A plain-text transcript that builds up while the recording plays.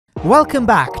Welcome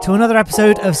back to another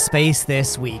episode of Space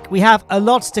This Week. We have a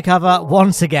lot to cover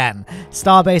once again.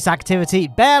 Starbase activity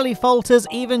barely falters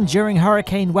even during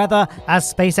hurricane weather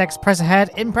as SpaceX press ahead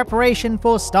in preparation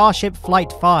for Starship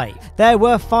Flight 5. There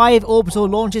were 5 orbital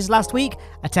launches last week,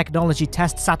 a technology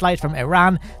test satellite from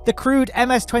Iran, the crewed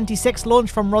MS-26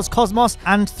 launch from Roscosmos,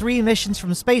 and 3 missions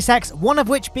from SpaceX, one of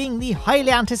which being the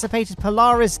highly anticipated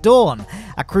Polaris Dawn,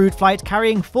 a crewed flight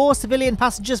carrying 4 civilian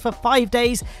passengers for 5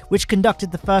 days, which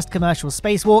conducted the first commercial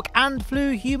spacewalk and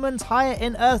flew humans higher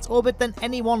in Earth's orbit than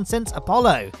anyone since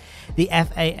Apollo. The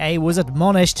FAA was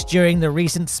admonished during the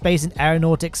recent Space and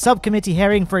Aeronautics Subcommittee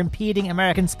hearing for impeding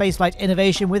American spaceflight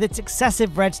innovation with its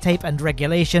excessive red tape and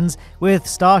regulations, with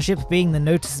Starship being the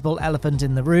noticeable elephant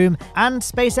in the room, and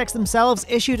SpaceX themselves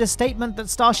issued a statement that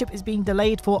Starship is being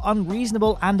delayed for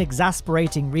unreasonable and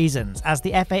exasperating reasons, as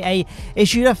the FAA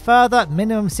issued a further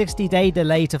minimum 60-day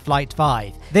delay to Flight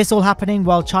 5. This all happening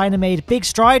while China made big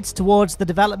strides towards the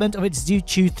development of its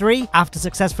ZhuQue 3 after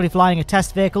successfully flying a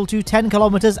test vehicle to 10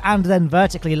 kilometers and then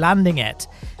vertically landing it.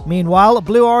 Meanwhile,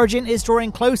 Blue Origin is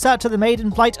drawing closer to the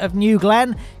maiden flight of New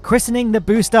Glenn, christening the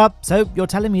booster, so you're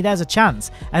telling me there's a chance,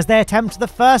 as they attempt the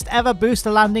first ever booster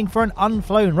landing for an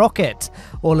unflown rocket.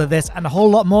 All of this and a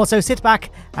whole lot more, so sit back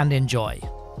and enjoy.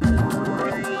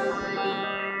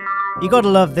 You gotta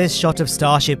love this shot of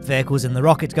Starship vehicles in the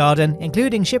rocket garden,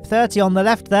 including Ship 30 on the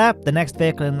left there, the next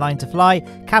vehicle in line to fly,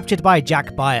 captured by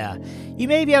Jack Beyer. You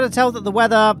may be able to tell that the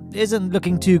weather isn't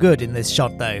looking too good in this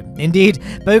shot though. Indeed,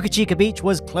 Boca Chica Beach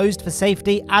was closed for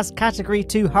safety as Category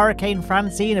 2 Hurricane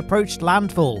Francine approached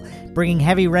landfall, bringing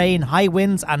heavy rain, high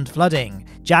winds and flooding.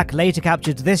 Jack later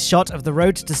captured this shot of the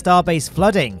road to Starbase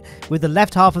flooding, with the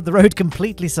left half of the road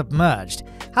completely submerged.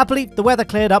 Happily, the weather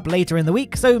cleared up later in the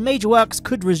week, so major works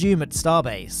could resume at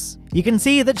Starbase. You can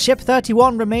see that Ship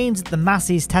 31 remains at the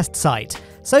Massey's test site.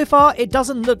 So far, it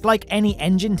doesn't look like any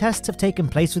engine tests have taken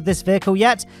place with this vehicle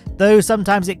yet, though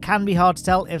sometimes it can be hard to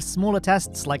tell if smaller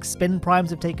tests like spin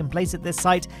primes have taken place at this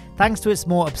site thanks to its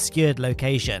more obscured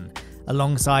location.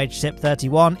 Alongside Ship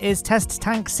 31 is Test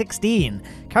Tank 16,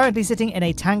 currently sitting in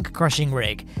a tank crushing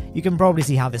rig. You can probably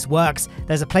see how this works.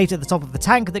 There's a plate at the top of the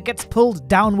tank that gets pulled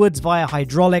downwards via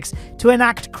hydraulics to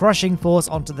enact crushing force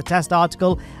onto the test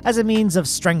article as a means of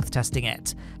strength testing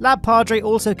it. Lab Padre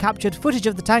also captured footage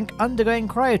of the tank undergoing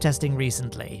cryotesting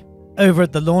recently. Over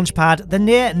at the launch pad, the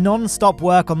near non-stop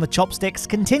work on the chopsticks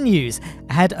continues,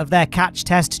 ahead of their catch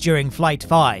test during Flight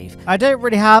 5. I don't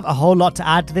really have a whole lot to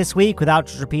add this week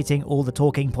without repeating all the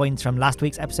talking points from last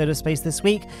week's episode of Space This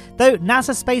Week, though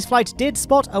NASASpaceFlight did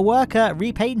spot a worker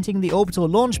repainting the orbital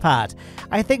launch pad.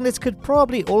 I think this could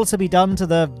probably also be done to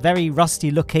the very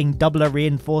rusty-looking doubler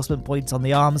reinforcement points on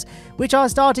the arms, which are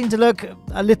starting to look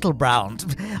a little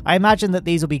browned. I imagine that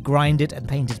these will be grinded and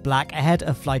painted black ahead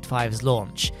of Flight 5's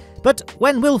launch. But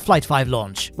when will Flight 5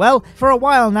 launch? Well, for a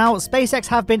while now, SpaceX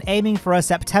have been aiming for a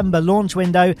September launch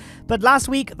window, but last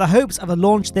week the hopes of a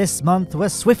launch this month were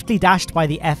swiftly dashed by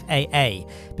the FAA,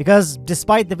 because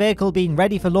despite the vehicle being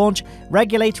ready for launch,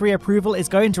 regulatory approval is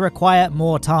going to require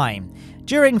more time.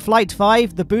 During Flight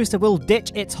 5, the booster will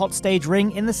ditch its hot stage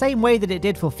ring in the same way that it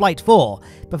did for Flight 4,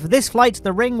 but for this flight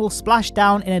the ring will splash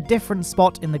down in a different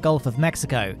spot in the Gulf of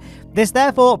Mexico. This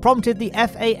therefore prompted the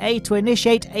FAA to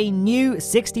initiate a new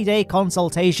 60-day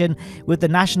consultation with the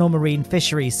National Marine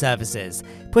Fisheries Services,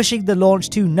 pushing the launch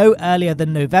to no earlier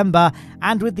than November,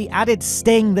 and with the added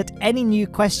sting that any new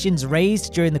questions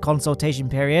raised during the consultation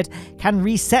period can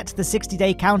reset the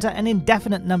 60-day counter an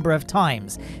indefinite number of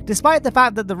times, despite the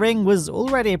fact that the ring was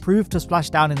already approved to splash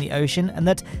down in the ocean, and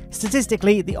that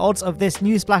statistically the odds of this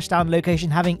new splashdown location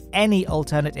having any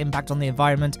alternate impact on the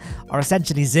environment are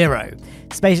essentially zero.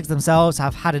 SpaceX themselves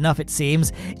have had enough, it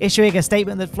seems, issuing a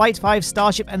statement that Flight 5,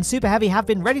 Starship and Super Heavy have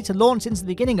been ready to launch since the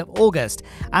beginning of August,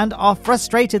 and are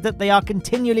frustrated that they are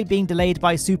continually being delayed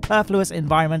by superfluous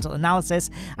environmental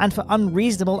analysis and for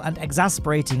unreasonable and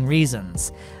exasperating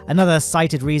reasons. Another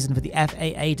cited reason for the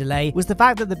FAA delay was the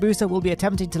fact that the booster will be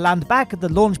attempting to land back at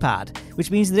the launch pad, which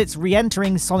means that its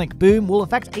re-entering sonic boom will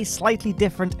affect a slightly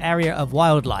different area of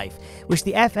wildlife, which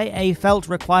the FAA felt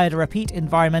required a repeat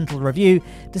environmental review,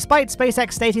 despite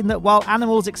SpaceX stating that while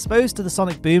animals exposed to the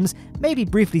sonic booms may be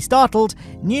briefly startled,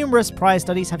 numerous prior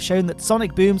studies have shown that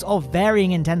sonic booms of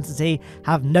varying intensity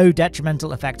have no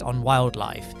detrimental effect on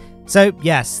wildlife. So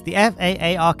yes, the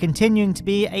FAA are continuing to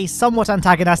be a somewhat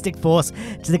antagonistic force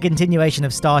to the continuation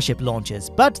of Starship launches,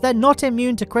 but they're not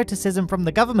immune to criticism from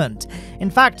the government. In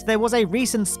fact, there was a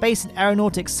recent Space and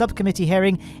Aeronautics Subcommittee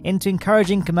hearing into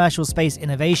encouraging commercial space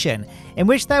innovation, in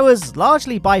which there was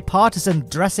largely bipartisan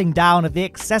dressing down of the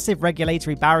excessive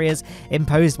regulatory barriers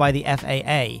imposed by the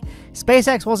FAA.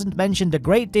 SpaceX wasn't mentioned a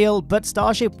great deal, but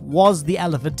Starship was the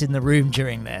elephant in the room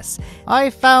during this. I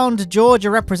found Georgia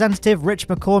Representative Rich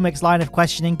McCormick's line of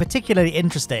questioning particularly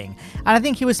interesting, and I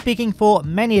think he was speaking for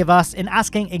many of us in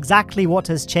asking exactly what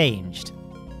has changed.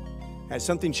 Has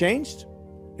something changed?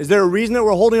 Is there a reason that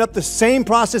we're holding up the same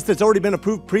process that's already been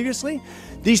approved previously?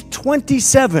 These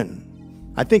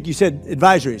 27, I think you said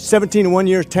advisories, 17 in 1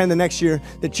 year, 10 the next year,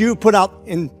 that you put out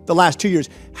in the last 2 years,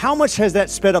 how much has that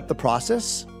sped up the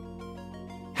process?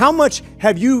 How much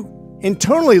have you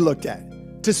internally looked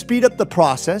at to speed up the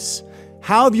process?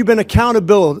 How have you been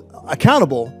accountable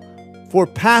for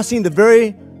passing the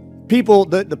very people,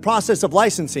 the process of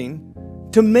licensing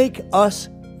to make us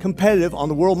competitive on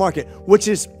the world market, which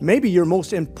is maybe your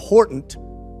most important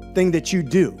thing that you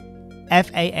do?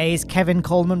 FAA's Kevin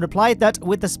Coleman replied that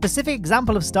with the specific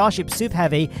example of Starship Super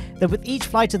Heavy, that with each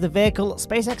flight of the vehicle,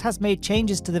 SpaceX has made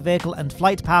changes to the vehicle and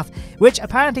flight path, which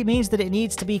apparently means that it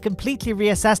needs to be completely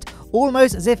reassessed,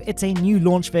 almost as if it's a new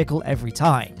launch vehicle every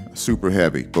time. Super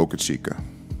Heavy, Boca Chica.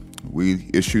 We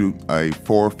issued a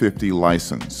 450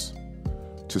 license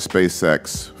to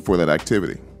SpaceX for that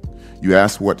activity. You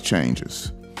asked what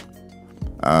changes.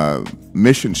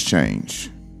 Missions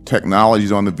change.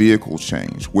 Technologies on the vehicle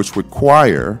change, which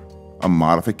require a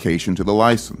modification to the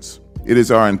license. It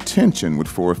is our intention with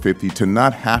 450 to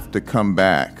not have to come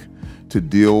back to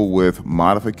deal with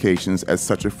modifications at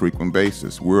such a frequent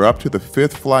basis. We're up to the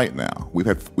 5th flight now. We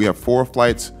have 4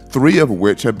 flights, 3 of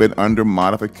which have been under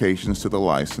modifications to the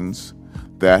license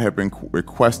that have been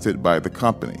requested by the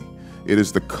company. It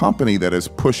is the company that is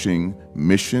pushing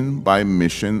mission by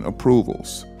mission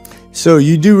approvals. So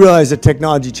you do realize that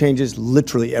technology changes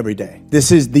literally every day. This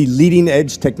is the leading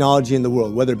edge technology in the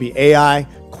world, whether it be AI,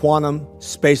 quantum,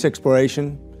 space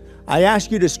exploration. I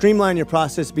ask you to streamline your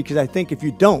process because I think if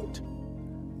you don't,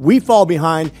 we fall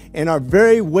behind and our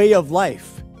very way of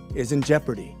life is in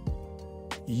jeopardy.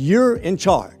 You're in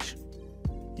charge.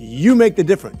 You make the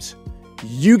difference.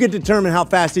 You get to determine how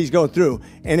fast these go through.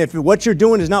 And if what you're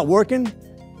doing is not working,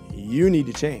 you need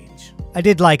to change. I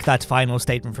did like that final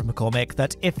statement from McCormick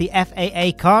that if the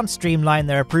FAA can't streamline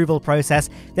their approval process,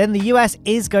 then the US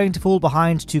is going to fall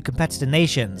behind to competitor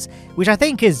nations, which I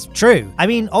think is true. I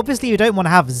mean, obviously you don't want to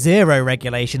have zero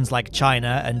regulations like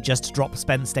China and just drop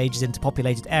spent stages into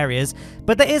populated areas,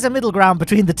 but there is a middle ground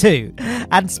between the two.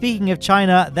 And speaking of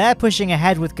China, they're pushing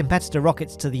ahead with competitor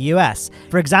rockets to the US.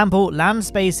 For example,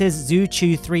 Landspace's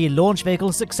ZhuQue 3 launch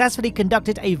vehicle successfully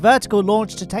conducted a vertical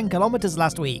launch to 10 kilometers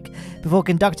last week, before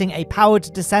conducting a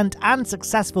powered descent and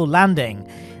successful landing.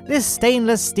 This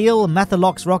stainless steel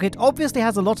Methalox rocket obviously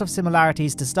has a lot of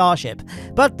similarities to Starship,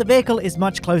 but the vehicle is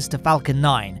much closer to Falcon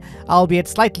 9, albeit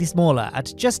slightly smaller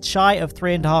at just shy of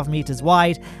 3.5 meters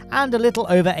wide and a little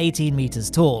over 18 meters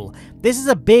tall. This is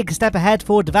a big step ahead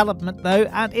for development though,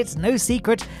 and it's no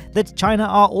secret that China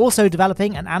are also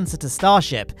developing an answer to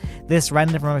Starship. This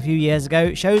render from a few years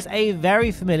ago shows a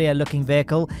very familiar looking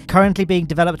vehicle currently being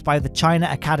developed by the China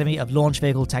Academy of Launch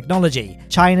Vehicle Technology,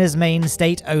 China's main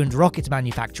state-owned rocket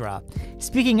manufacturer.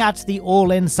 Speaking at the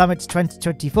All-In Summit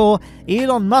 2024,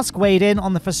 Elon Musk weighed in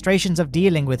on the frustrations of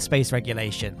dealing with space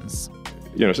regulations.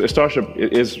 You know, so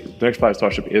the next flight of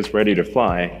Starship is ready to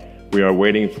fly. We are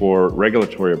waiting for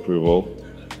regulatory approval.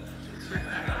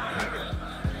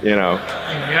 You know,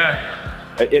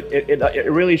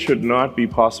 it really should not be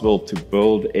possible to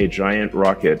build a giant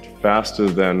rocket faster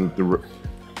than the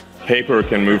paper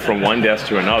can move from one desk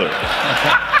to another.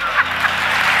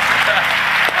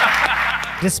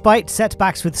 Despite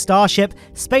setbacks with Starship,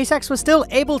 SpaceX was still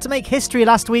able to make history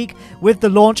last week with the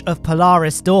launch of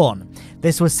Polaris Dawn.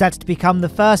 This was set to become the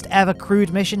first ever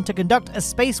crewed mission to conduct a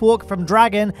spacewalk from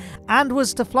Dragon and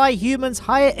was to fly humans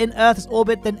higher in Earth's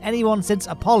orbit than anyone since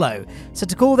Apollo, so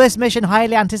to call this mission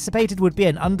highly anticipated would be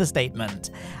an understatement.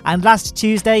 And last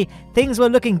Tuesday, things were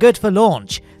looking good for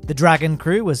launch. The Dragon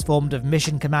crew was formed of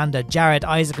Mission Commander Jared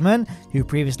Isaacman, who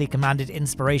previously commanded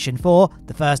Inspiration 4,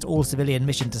 the first all-civilian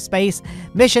mission to space,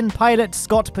 Mission Pilot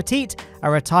Scott Petit,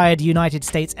 a retired United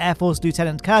States Air Force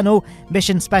Lieutenant Colonel,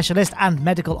 mission specialist and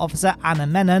medical officer Anna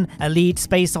Menon, a lead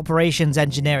space operations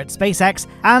engineer at SpaceX,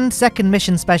 and second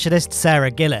mission specialist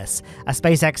Sarah Gillis, a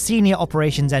SpaceX senior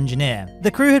operations engineer.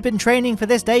 The crew had been training for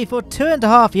this day for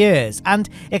 2.5 years, and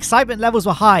excitement levels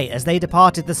were high as they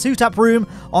departed the suit-up room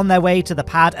on their way to the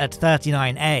pad at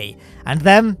 39A. And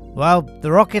then, well,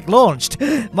 the rocket launched,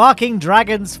 marking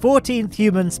Dragon's 14th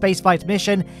human spaceflight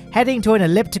mission, heading to an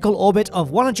elliptical orbit of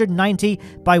 190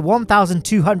 by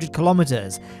 1,200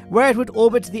 kilometers, where it would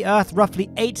orbit the Earth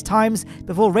roughly 8 times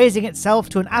before raising itself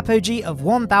to an apogee of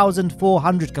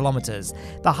 1,400 kilometers,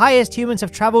 the highest humans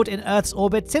have traveled in Earth's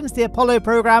orbit since the Apollo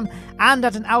program, and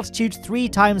at an altitude 3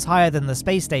 times higher than the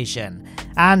space station.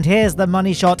 And here's the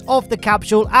money shot of the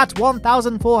capsule at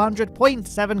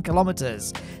 1,400.7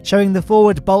 kilometers, showing the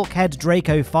forward bulkhead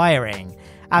Draco firing.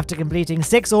 After completing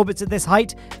 6 orbits at this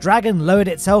height, Dragon lowered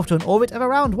itself to an orbit of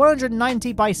around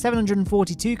 190 by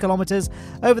 742 kilometers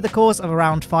over the course of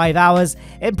around 5 hours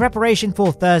in preparation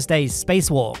for Thursday's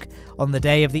spacewalk. On the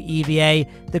day of the EVA,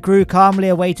 the crew calmly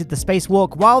awaited the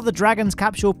spacewalk while the Dragon's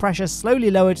capsule pressure slowly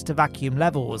lowered to vacuum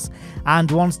levels. And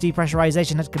once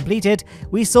depressurization had completed,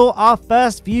 we saw our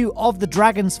first view of the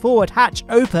Dragon's forward hatch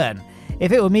open.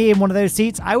 If it were me in one of those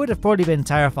seats, I would have probably been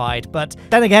terrified, but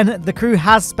then again, the crew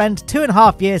has spent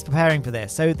 2.5 years preparing for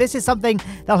this, so this is something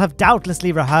they'll have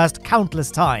doubtlessly rehearsed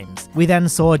countless times. We then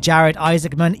saw Jared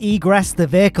Isaacman egress the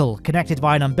vehicle, connected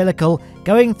by an umbilical,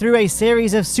 going through a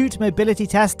series of suit mobility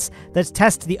tests that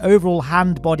test the overall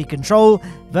hand-body control,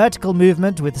 vertical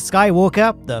movement with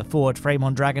Skywalker, the forward frame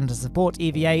on Dragon to support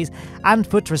EVAs, and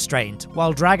foot restraint,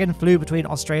 while Dragon flew between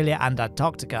Australia and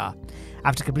Antarctica.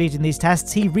 After completing these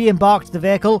tests, he re-embarked the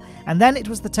vehicle, and then it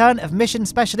was the turn of mission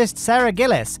specialist Sarah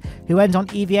Gillis, who went on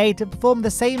EVA to perform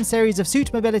the same series of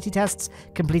suit mobility tests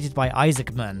completed by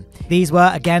Isaacman. These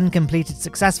were again completed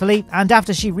successfully, and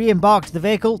after she re-embarked the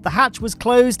vehicle, the hatch was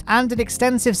closed and an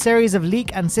extensive series of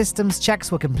leak and systems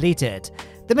checks were completed.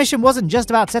 The mission wasn't just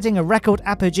about setting a record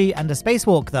apogee and a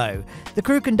spacewalk though. The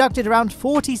crew conducted around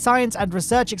 40 science and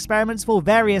research experiments for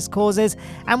various causes,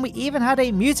 and we even had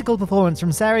a musical performance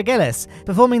from Sarah Gillis,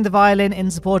 performing the violin in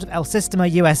support of El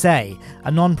Sistema USA,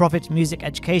 a non-profit music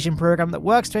education program that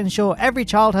works to ensure every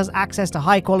child has access to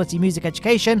high-quality music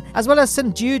education, as well as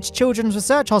St. Jude's Children's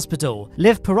Research Hospital.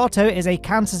 Liv Perotto is a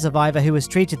cancer survivor who was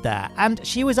treated there, and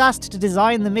she was asked to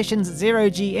design the mission's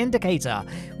zero-G indicator,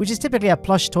 which is typically a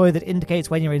plush toy that indicates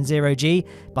when you're in zero-G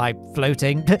by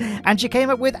floating, and she came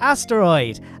up with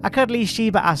Asteroid, a cuddly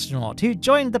Shiba astronaut who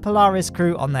joined the Polaris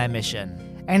crew on their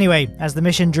mission. Anyway, as the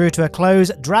mission drew to a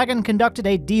close, Dragon conducted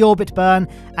a deorbit burn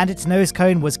and its nose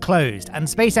cone was closed, and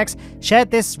SpaceX shared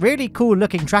this really cool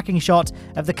looking tracking shot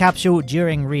of the capsule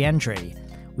during re-entry.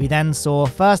 We then saw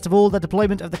first of all the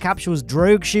deployment of the capsule's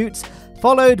drogue chutes,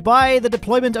 followed by the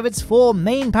deployment of its 4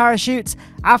 main parachutes,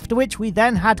 after which we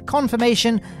then had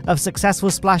confirmation of successful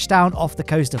splashdown off the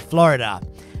coast of Florida.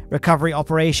 Recovery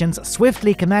operations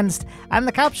swiftly commenced, and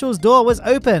the capsule's door was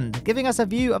opened, giving us a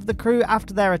view of the crew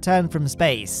after their return from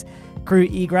space. Crew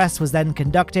egress was then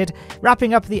conducted,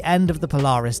 wrapping up the end of the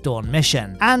Polaris Dawn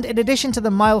mission. And in addition to the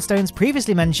milestones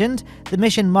previously mentioned, the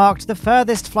mission marked the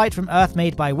furthest flight from Earth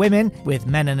made by women, with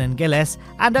Menon and Gillis,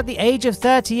 and at the age of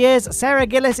 30 years, Sarah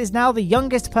Gillis is now the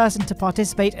youngest person to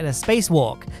participate in a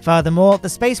spacewalk. Furthermore, the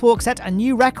spacewalk set a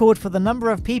new record for the number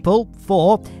of people,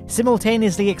 4,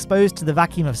 simultaneously exposed to the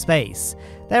vacuum of space.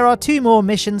 There are 2 more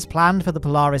missions planned for the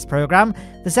Polaris program.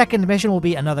 The second mission will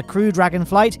be another Crew Dragon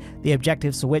flight, the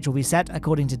objectives for which will be set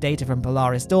according to data from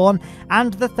Polaris Dawn,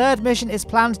 and the third mission is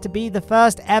planned to be the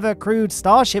first ever crewed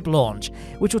Starship launch,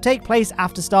 which will take place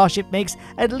after Starship makes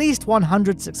at least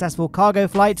 100 successful cargo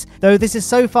flights, though this is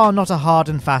so far not a hard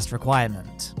and fast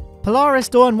requirement. Polaris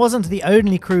Dawn wasn't the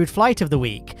only crewed flight of the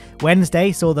week.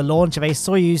 Wednesday saw the launch of a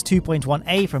Soyuz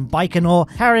 2.1A from Baikonur,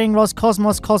 carrying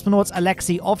Roscosmos cosmonauts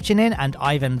Alexei Ovchinin and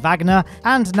Ivan Wagner,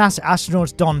 and NASA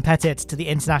astronaut Don Pettit to the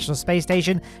International Space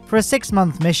Station for a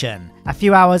 6-month mission. A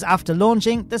few hours after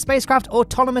launching, the spacecraft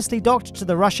autonomously docked to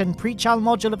the Russian Prichal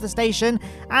module of the station,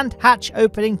 and hatch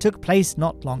opening took place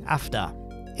not long after.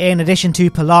 In addition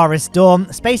to Polaris Dawn,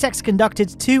 SpaceX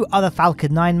conducted 2 other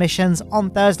Falcon 9 missions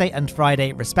on Thursday and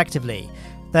Friday respectively.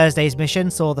 Thursday's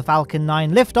mission saw the Falcon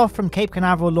 9 lift off from Cape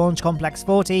Canaveral Launch Complex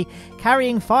 40,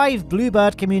 carrying 5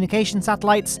 Bluebird communication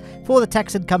satellites for the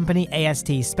Texan company AST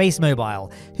SpaceMobile,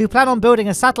 who plan on building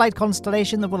a satellite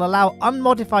constellation that will allow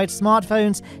unmodified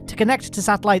smartphones to connect to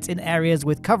satellites in areas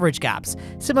with coverage gaps,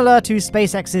 similar to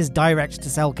SpaceX's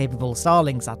direct-to-cell capable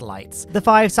Starlink satellites. The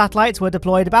 5 satellites were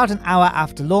deployed about an hour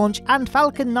after launch, and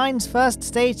Falcon 9's first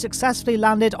stage successfully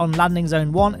landed on Landing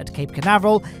Zone 1 at Cape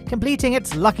Canaveral, completing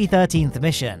its lucky 13th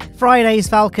mission. mission. Friday's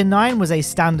Falcon 9 was a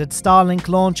standard Starlink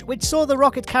launch, which saw the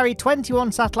rocket carry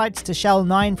 21 satellites to Shell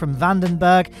 9 from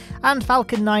Vandenberg, and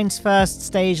Falcon 9's first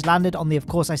stage landed on the Of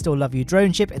Course I Still Love You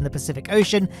drone ship in the Pacific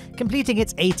Ocean, completing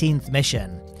its 18th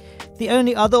mission. The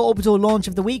only other orbital launch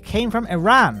of the week came from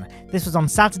Iran. This was on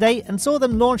Saturday and saw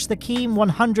them launch the Keem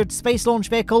 100 space launch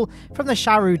vehicle from the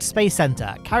Sharud Space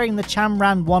Center, carrying the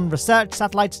Chamran-1 research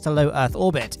satellite to low Earth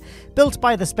orbit. Built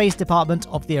by the Space Department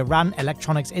of the Iran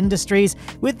Electronics Industries,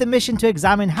 with the mission to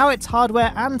examine how its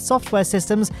hardware and software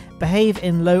systems behave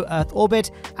in low Earth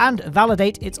orbit and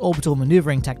validate its orbital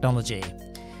maneuvering technology.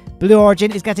 Blue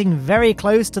Origin is getting very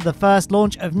close to the first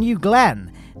launch of New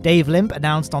Glenn. Dave Limp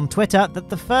announced on Twitter that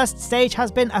the first stage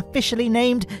has been officially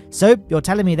named, so you're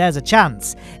telling me there's a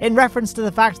chance, in reference to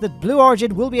the fact that Blue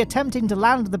Origin will be attempting to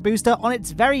land the booster on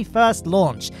its very first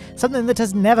launch, something that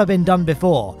has never been done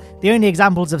before, the only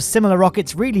examples of similar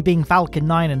rockets really being Falcon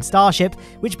 9 and Starship,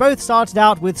 which both started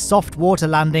out with soft water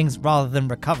landings rather than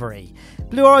recovery.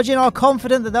 Blue Origin are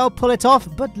confident that they'll pull it off,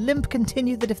 but Limp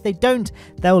continued that if they don't,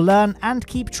 they'll learn and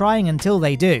keep trying until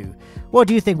they do. What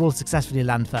do you think will successfully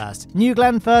land first? New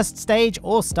Glenn first stage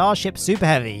or Starship Super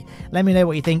Heavy? Let me know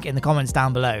what you think in the comments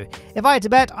down below. If I had to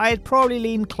bet, I'd probably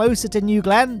lean closer to New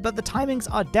Glenn, but the timings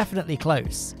are definitely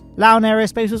close. Lowne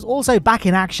Aerospace was also back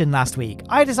in action last week.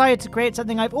 I decided to create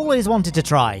something I've always wanted to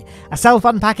try, a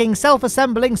self-unpacking,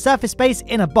 self-assembling surface base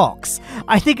in a box.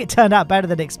 I think it turned out better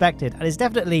than expected, and is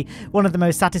definitely one of the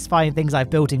most satisfying things I've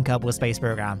built in Kerbal Space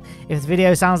Program. If the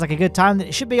video sounds like a good time, then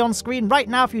it should be on screen right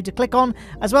now for you to click on,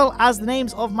 as well as the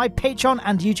names of my Patreon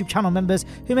and YouTube channel members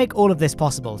who make all of this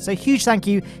possible. So huge thank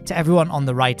you to everyone on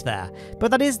the right there.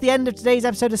 But that is the end of today's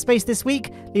episode of Space This Week.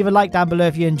 Leave a like down below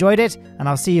if you enjoyed it, and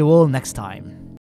I'll see you all next time.